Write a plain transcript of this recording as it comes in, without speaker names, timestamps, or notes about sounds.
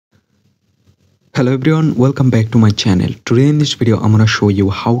Hello everyone, welcome back to my channel. Today in this video I'm gonna show you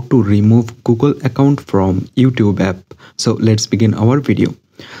how to remove Google account from YouTube app. So let's begin our video.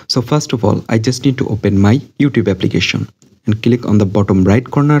 So first of all, I just need to open my YouTube application and click on the bottom right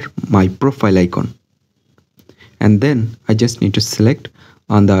corner my profile icon. And then I just need to select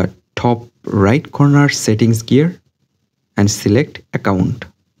on the top right corner settings gear and select account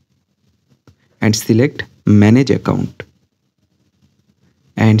and select manage account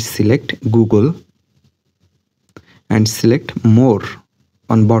and select Google and select more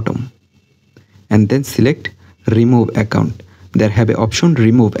on bottom and then select remove account. There have an option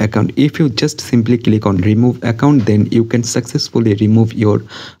remove account. If you just simply click on remove account, then you can successfully remove your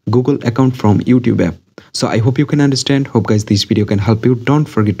Google account from YouTube app. So I hope you can understand. Hope guys this video can help you. Don't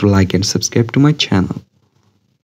forget to like and subscribe to my channel.